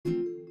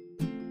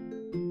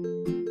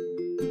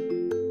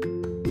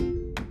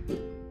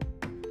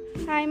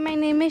Hi, my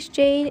name is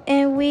Jade,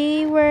 and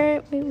we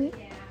are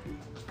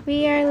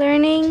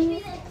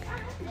learning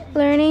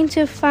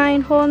to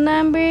find whole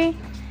number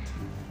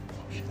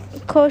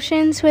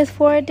quotients with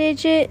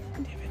 4-digit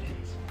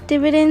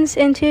dividends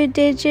and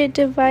 2-digit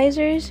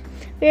divisors.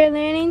 We are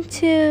learning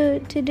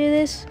to do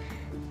this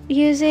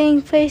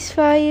using place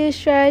value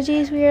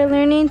strategies. We are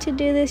learning to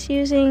do this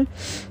using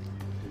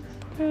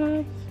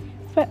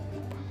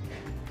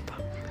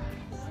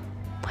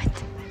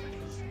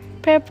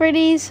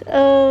properties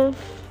of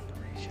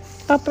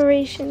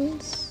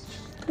operations.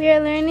 We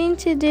are learning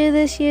to do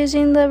this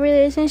using the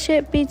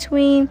relationship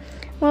between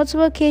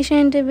multiplication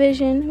and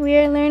division. We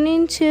are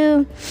learning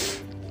to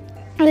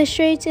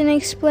illustrate and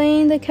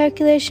explain the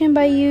calculation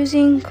by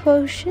using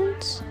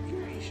equations.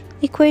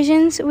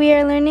 We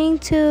are learning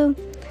to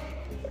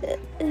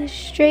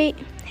illustrate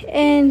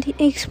and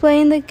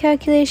explain the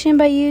calculation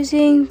by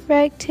using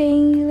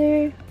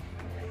rectangular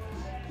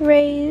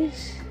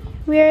arrays.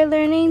 We are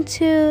learning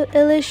to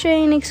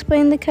illustrate and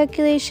explain the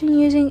calculation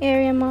using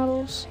area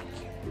models.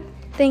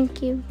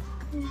 Thank you.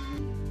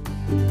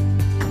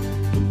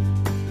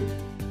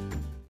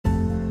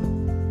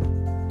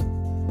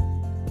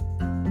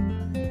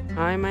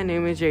 Hi, my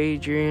name is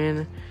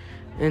Adrian,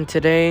 and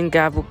today in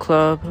Gavel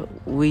Club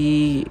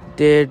we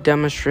did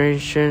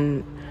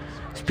demonstration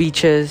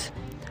speeches.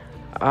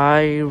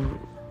 I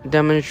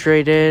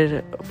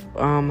demonstrated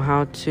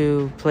how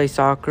to play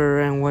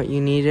soccer and what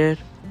you needed.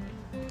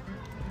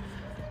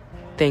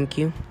 Thank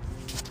you.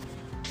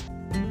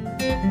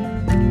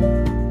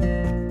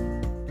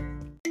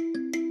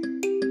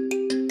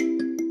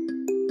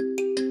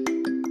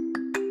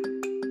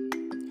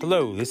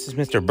 Hello, this is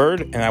Mr.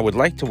 Bird, and I would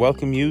like to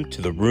welcome you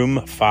to the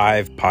Room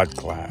 5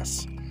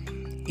 podcast.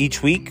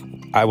 Each week,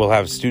 I will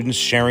have students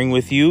sharing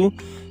with you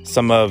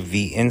some of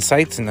the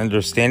insights and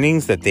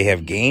understandings that they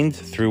have gained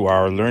through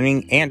our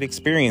learning and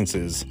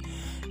experiences.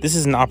 This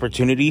is an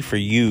opportunity for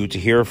you to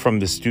hear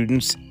from the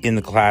students in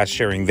the class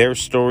sharing their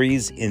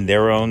stories in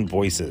their own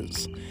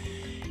voices.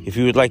 If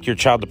you would like your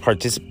child to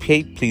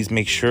participate, please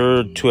make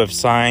sure to have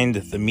signed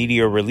the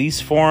media release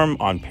form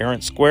on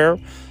Parent Square.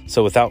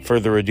 So without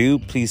further ado,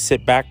 please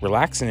sit back,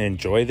 relax, and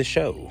enjoy the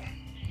show.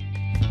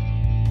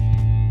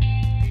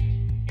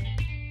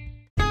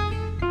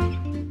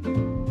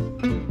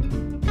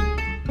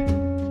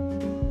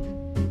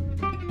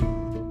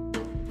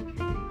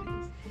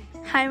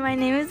 Hi, my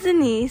name is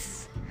Denise.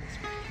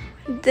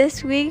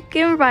 This week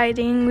in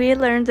writing, we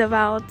learned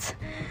about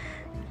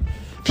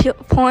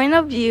point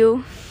of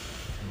view.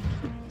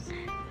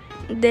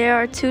 There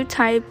are 2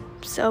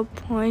 types of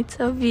points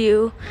of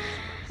view: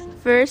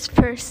 first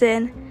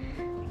person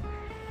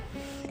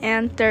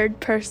and third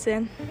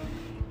person.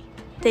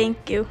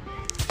 Thank you.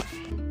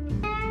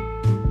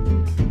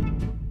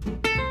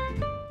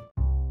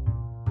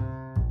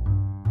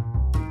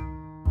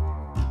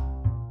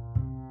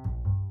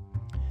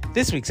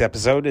 This week's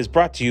episode is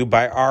brought to you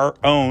by our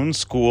own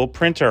school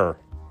printer.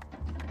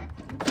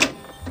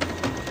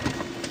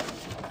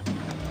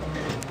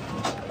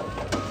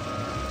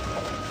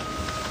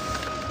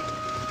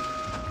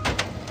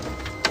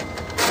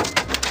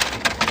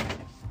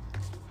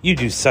 You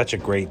do such a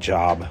great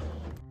job.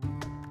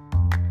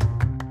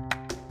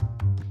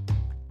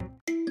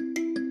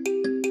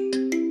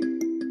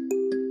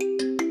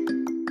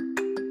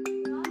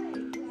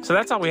 So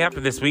that's all we have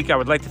for this week. I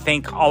would like to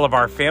thank all of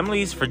our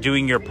families for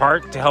doing your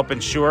part to help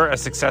ensure a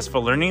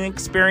successful learning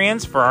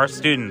experience for our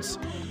students.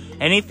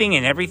 Anything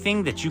and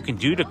everything that you can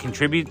do to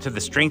contribute to the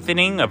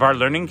strengthening of our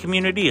learning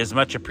community is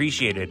much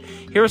appreciated.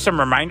 Here are some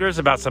reminders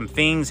about some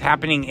things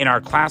happening in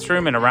our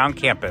classroom and around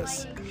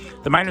campus.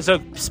 The Miners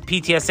Oaks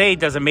PTSA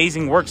does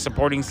amazing work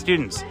supporting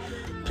students.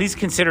 Please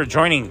consider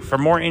joining. For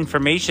more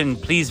information,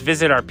 please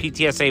visit our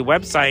PTSA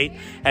website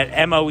at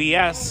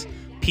moespta.com.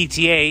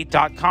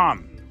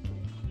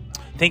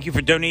 Thank you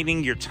for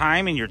donating your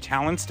time and your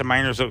talents to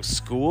Miners Oaks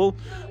School.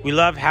 We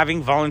love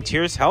having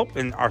volunteers help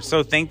and are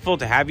so thankful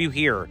to have you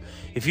here.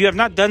 If you have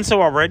not done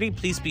so already,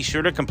 please be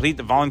sure to complete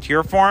the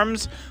volunteer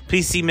forms.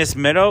 Please see Miss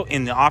Meadow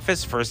in the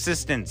office for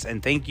assistance,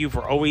 and thank you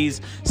for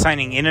always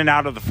signing in and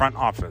out of the front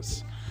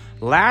office.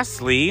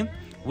 Lastly,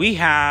 we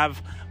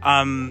have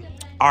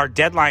our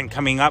deadline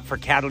coming up for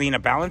Catalina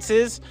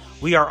balances.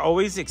 We are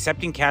always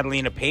accepting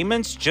Catalina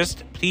payments.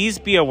 Just please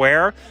be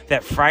aware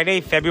that Friday,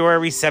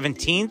 February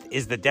 17th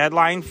is the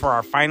deadline for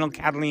our final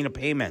Catalina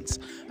payments.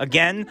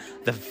 Again,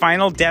 the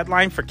final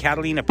deadline for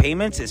Catalina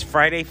payments is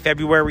Friday,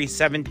 February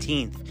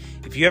 17th.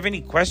 If you have any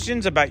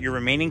questions about your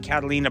remaining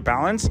Catalina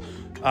balance,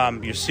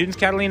 your student's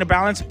Catalina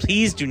balance,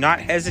 please do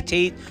not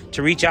hesitate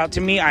to reach out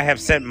to me. I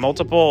have sent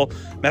multiple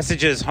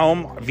messages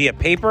home via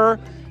paper.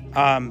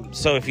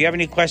 So if you have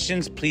any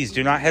questions, please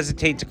do not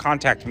hesitate to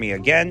contact me.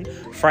 Again,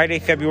 Friday,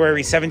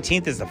 February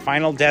 17th is the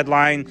final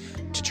deadline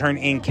to turn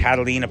in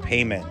Catalina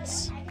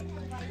payments.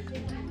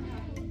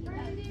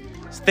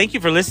 So thank you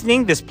for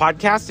listening. This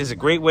podcast is a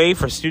great way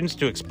for students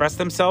to express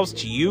themselves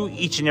to you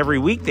each and every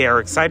week. They are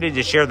excited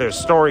to share their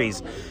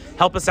stories.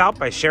 Help us out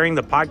by sharing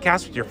the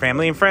podcast with your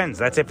family and friends.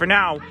 That's it for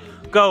now.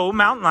 Go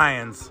Mountain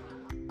Lions!